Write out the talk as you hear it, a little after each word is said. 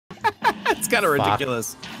It's kind of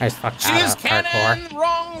ridiculous. I just fucked Choose cannon hardcore.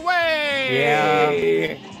 wrong way.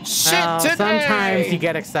 Yeah. Shit Well, today. sometimes you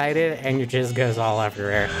get excited and your jizz goes all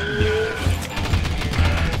everywhere.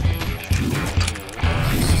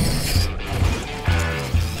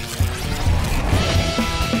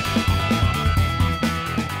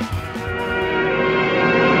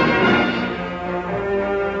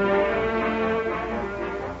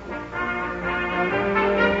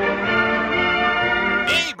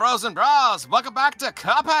 Bros and bras, welcome back to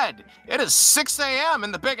Cuphead. It is 6 a.m.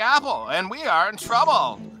 in the Big Apple, and we are in trouble.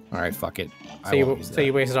 All right, fuck it. So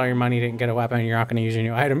you wasted all your money, didn't get a weapon, and you're not going to use your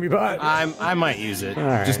new item you bought? I might use it,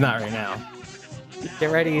 just not right now.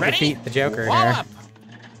 Get ready to defeat the Joker here. I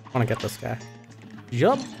want to get this guy.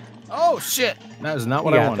 Jump. Oh, shit. That is not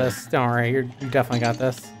what I wanted. You got this. Don't worry. You definitely got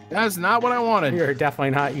this. That is not what I wanted. You're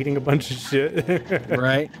definitely not eating a bunch of shit.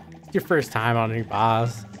 Right? It's your first time on a new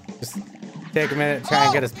boss. Just take a minute, try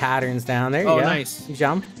and get his patterns down. There you go. Oh, nice. You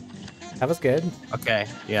jumped. That was good. Okay,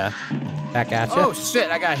 yeah. Back at you. Oh,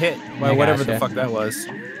 shit, I got hit by whatever the fuck that was.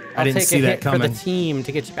 I didn't see that coming. For the team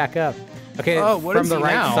to get you back up. Okay, what from is the he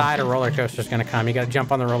right now? side, a roller coaster's going to come. You got to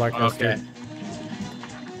jump on the roller coaster. Okay.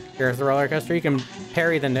 Here's the roller coaster. You can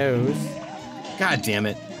parry the nose. God damn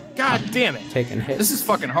it. God damn it. Taking hits. This is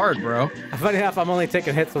fucking hard, bro. Funny enough, I'm only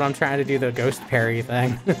taking hits when I'm trying to do the ghost parry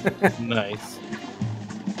thing. Nice.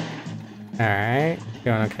 Alright,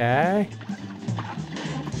 going okay.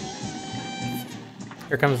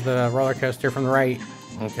 Here comes the roller coaster from the right.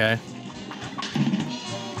 Okay.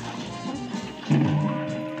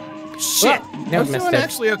 Shit! I was doing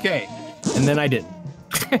actually okay. And then I didn't.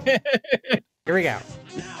 Here we go.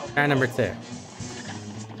 Try number 2.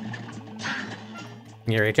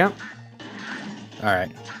 You ready to jump?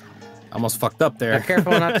 Alright. Almost fucked up there. Now,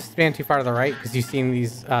 careful not to stand too far to the right, because you've seen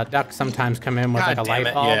these ducks sometimes come in with like a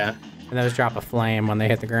light bulb. Yeah. And those drop a flame when they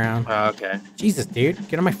hit the ground. Okay. Jesus, dude.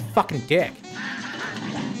 Get on my fucking dick.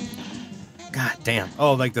 God damn.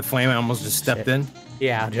 Oh, like the flame almost just stepped in?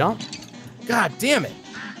 Yeah, jump. God damn it.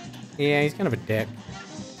 Yeah, he's kind of a dick.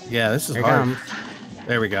 Yeah, this is Here hard. Comes.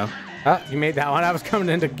 There we go. Oh, you made that one. I was coming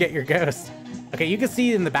in to get your ghost. Okay, you can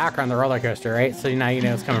see in the background the roller coaster, right? So now you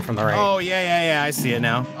know it's coming from the right. Oh, yeah. I see it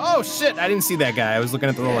now. Oh, shit. I didn't see that guy. I was looking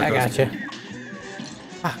at the roller coaster. I gotcha.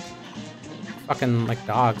 Fuck. Fucking like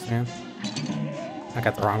dogs, man. I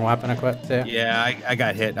got the wrong weapon equipped too. Yeah, I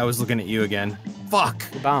got hit. I was looking at you again. Fuck.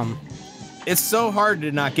 Bum. It's so hard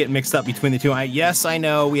to not get mixed up between the two. Yes, I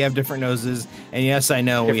know we have different noses, and yes, I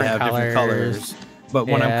know we have different colors. But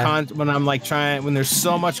when I'm like when there's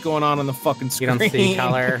so much going on the fucking screen. You don't see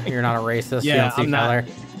color. You're not a racist. Yeah, you don't see color.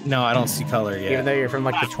 No, I don't see color yet. Even though you're from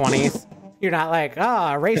like the 20s, you're not like,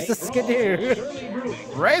 racist skidoo.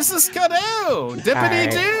 Racist skidoo.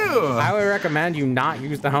 Dippity doo. I would recommend you not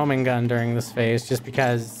use the homing gun during this phase, just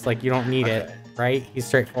because like you don't need it. Right? He's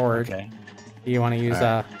straightforward. Okay. You want to use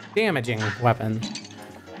a damaging weapon.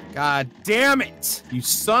 God damn it! You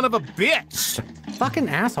son of a bitch! Fucking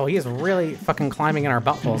asshole. He is really fucking climbing in our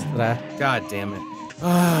buttholes today. God damn it.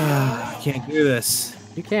 I can't do this.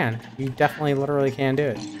 You can. You definitely literally can do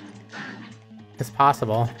it. It's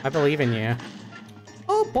possible. I believe in you.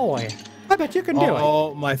 Oh boy. I bet you can do it.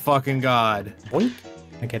 Oh my fucking god. Boink.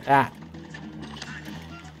 Look at that.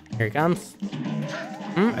 Here he comes.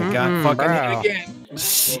 I got fucking hit again.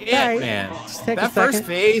 Shit, man. That first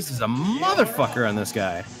phase is a motherfucker on this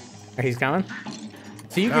guy. He's coming.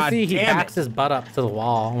 So you can see he backs his butt up to the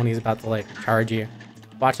wall when he's about to like charge you.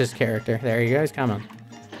 Watch his character. There you go. He's coming.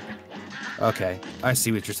 Okay, I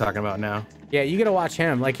see what you're talking about now. Yeah, you gotta watch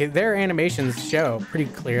him. Like their animations show pretty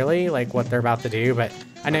clearly like what they're about to do, but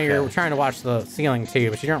I know you're trying to watch the ceiling too,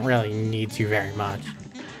 but you don't really need to very much.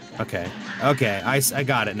 Okay, I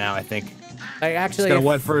got it now. I think. Like actually, just gotta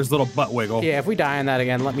wait for his little butt wiggle. Yeah, if we die on that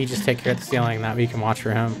again, let me just take care of the ceiling. That way you can watch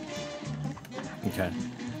for him. Okay.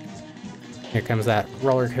 Here comes that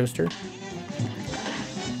roller coaster.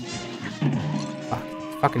 Fuck,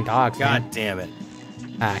 fucking dogs. God man. Damn it.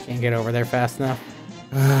 I can't get over there fast enough.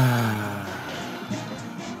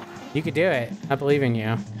 You could do it. I believe in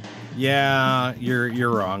you. Yeah,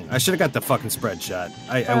 you're wrong. I should have got the fucking spread shot.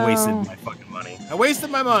 I wasted my fucking money. I wasted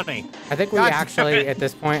my money. I think we actually, at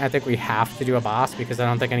this point, I think we have to do a boss because I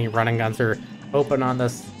don't think any running guns are open on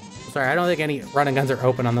this. Sorry, I don't think any running guns are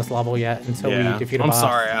open on this level yet until we defeat a boss. I'm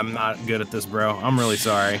sorry, I'm not good at this, bro. I'm really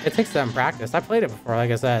sorry. It takes some practice. I played it before, like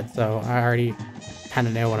I said, so I already kind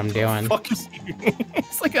of know what I'm doing. Fuck is he?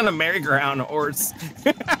 It's like on a merry-go-round horse.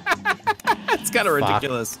 It's kind of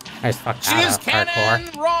ridiculous. I just fucked Jizz that cannon,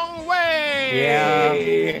 hardcore. wrong way.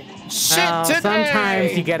 Yeah. Shit well, today.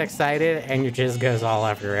 Sometimes you get excited and your jizz goes all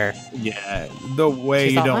everywhere. Yeah, the way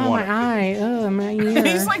She's you all, don't want my eye. Oh, my ear.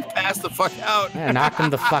 He's like passed the fuck out. Yeah, knocked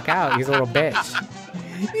him the fuck out. He's a little bitch.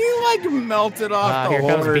 He like melted off the Here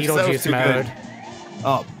comes horse. Beetlejuice mode. Good.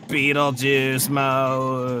 Oh, Beetlejuice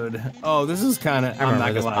mode. Oh, this is kind of. I'm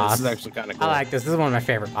not gonna lie. This is actually kind of cool. I like this. This is one of my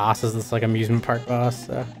favorite bosses. It's like amusement park boss.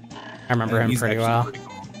 So I remember him pretty well. Pretty cool.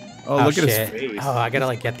 Oh, look at his face. Oh, I gotta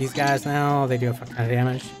like get these guys now. They do a fuck ton of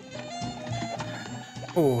damage.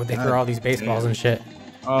 Oh, they throw all these baseballs and shit.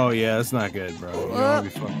 Oh yeah, that's not good, bro. You don't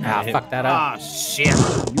wanna be fuck that up. Ah, shit.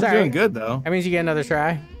 You're doing good though. That means you get another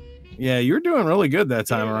try. Yeah, you're doing really good that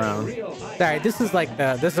time around. Sorry, this is like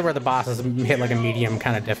this is where the bosses hit like a medium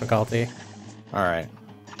kind of difficulty. All right.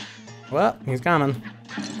 Well, he's coming.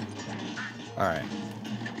 All right.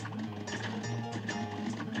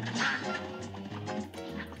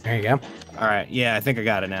 There you go. All right. Yeah, I think I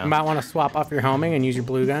got it now. You might want to swap off your homing and use your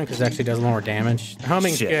blue gun because it actually does more damage. The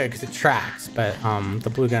homing's good because it tracks, but the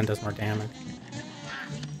blue gun does more damage.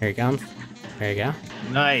 Here he comes. There you go.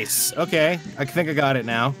 Nice. Okay, I think I got it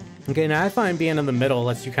now. Okay, now I find being in the middle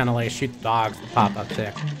lets you kind of like shoot the dogs that pop up too.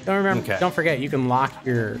 Don't forget, you can lock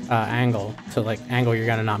your angle to like angle your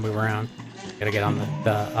gun and not move around. Gotta get on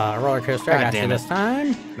the roller coaster. I got you this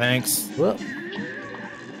time. Thanks. Whoop.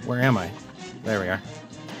 Where am I? There we are.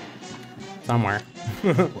 Somewhere.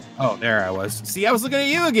 Oh, there I was. See, I was looking at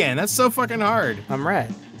you again. That's so fucking hard. I'm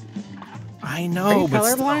red. I know. Are you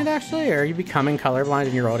colorblind actually, or are you becoming colorblind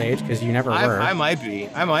in your old age? Because you never were. I might be.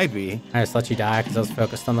 I might be. I just let you die because I was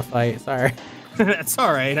focused on the fight. Sorry. That's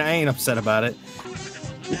all right. I ain't upset about it.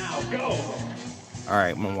 Now go. All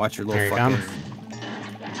right, I'm gonna watch your little fucking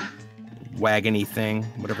wagony thing,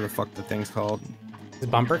 whatever the fuck the thing's called. His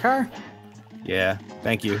bumper car? Yeah.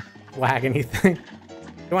 Thank you. Wagony thing.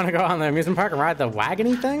 You want to go on the amusement park and ride the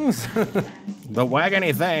wagony things? The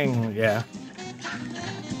wagony thing. Yeah.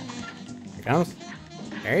 Here it comes.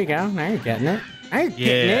 There you go. Now you're getting it. Now you're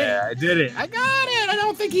getting it. Yeah, I did it. I got it. I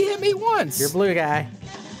don't think he hit me once. You're blue guy.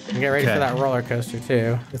 And get ready for that roller coaster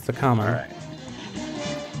too. It's a coming. All right.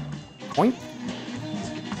 Point.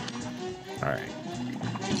 All right.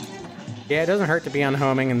 Yeah, it doesn't hurt to be on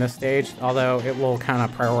homing in this stage, although it will kind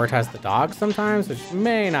of prioritize the dogs sometimes, which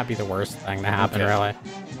may not be the worst thing to happen, really.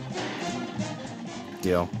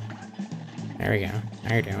 Deal. There we go.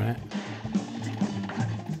 Now you're doing it.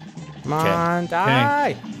 Come on,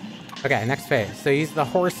 die! Okay, next phase. So he's the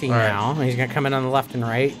horsey now, and he's gonna come in on the left and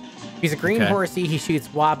right. If he's a green horsey, he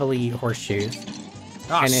shoots wobbly horseshoes.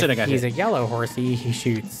 Oh, and shit, if he's a yellow horsey, he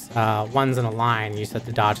shoots ones in a line. You said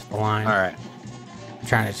to dodge the line. All right. I'm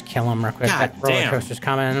trying to just kill him real quick. God That roller coaster's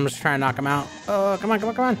coming. I'm just trying to knock him out. Oh, come on, come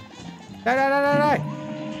on, come on. Die, die, die, die,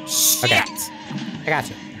 die. Shit. Okay. I got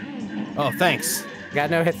you. Oh, thanks. Got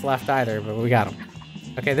no hits left either, but we got him.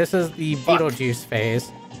 Okay, this is the Beetlejuice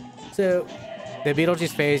phase. So, the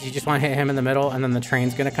Beetlejuice phase, you just want to hit him in the middle, and then the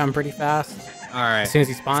train's going to come pretty fast. All right. As soon as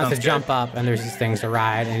he spawns, to jump up, and there's these things to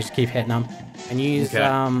ride, and you just keep hitting them. And use,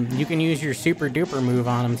 you can use your super duper move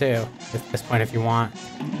on him too, at this point if you want.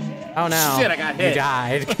 Oh no! Shit, I got hit. You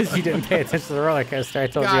died because you didn't pay attention to the roller coaster I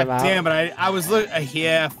told you about. God damn it! I was looking.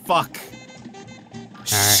 Yeah, fuck.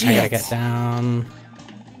 Alright, I gotta get down.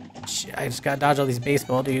 Shit, I just gotta dodge all these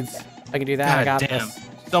baseball dudes. I can do that. I got this.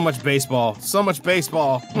 So much baseball. So much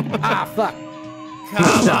baseball. Ah, fuck.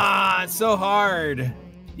 Come on, so hard.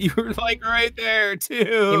 You were like right there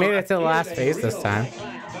too. You made it to the last phase this time.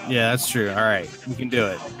 Yeah, that's true. All right, we can do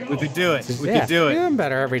it. We could do it. We could do You're it. doing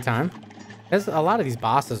better every time. There's a lot of these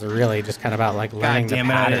bosses are really just kind of about like learning God damn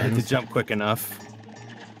the it! I patterns. didn't hit the jump quick enough.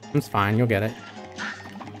 It's fine. You'll get it.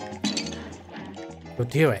 Go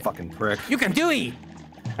do it. Fucking prick. You can do it.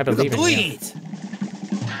 I believe in you.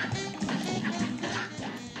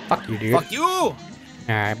 Fuck you, dude. Fuck you. All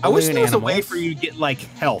right. I wish there was animals. a way for you to get like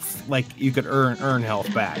health, like you could earn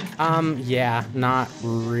health back. Yeah, not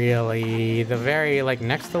really. The very like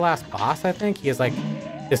next to last boss, I think he has like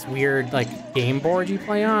this weird like game board you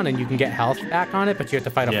play on, and you can get health back on it, but you have to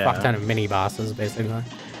fight a fuck ton of mini bosses basically.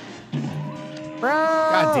 Bro!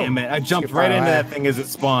 God damn it! I jumped right into that thing as it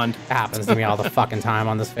spawned. It happens to me all the fucking time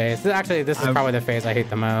on this phase. Actually, this is probably the phase I hate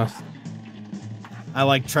the most. I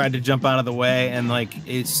like tried to jump out of the way, and like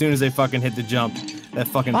as soon as they fucking hit the jump, that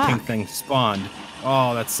fucking pink thing spawned.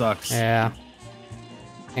 Oh, that sucks. Yeah.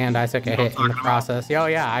 And I took a hit in the process. Oh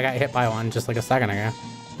yeah, I got hit by one just like a second ago.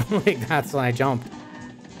 Like that's when I jumped.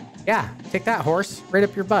 Yeah, take that, horse, right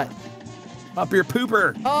up your butt. Up your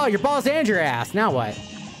pooper. Oh, your balls and your ass. Now what?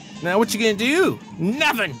 Now what you gonna do?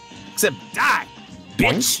 Nothing except die,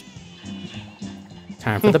 bitch.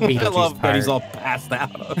 Time for the Beetlejuice I love part. that he's all passed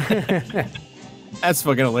out. That's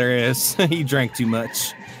fucking hilarious. He drank too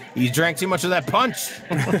much. He drank too much of that punch.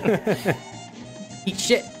 Eat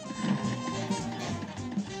shit.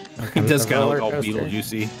 He does kind of look all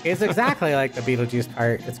Beetlejuicy. It's exactly like the Beetlejuice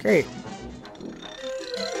part. It's great.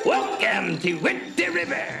 Welcome to Whitty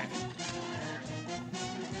River.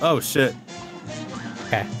 Oh shit.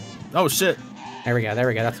 Okay. Oh shit. There we go. There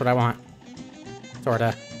we go. That's what I want.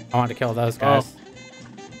 Sorta. I want to kill those guys.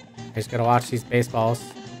 I just gotta watch these baseballs.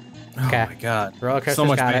 Okay. Oh my god. Roller coaster's so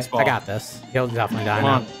much got baseball. it. I got this. He'll definitely die Come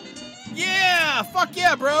now. on. Yeah! Fuck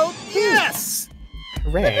yeah, bro! Yes!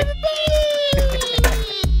 Hooray.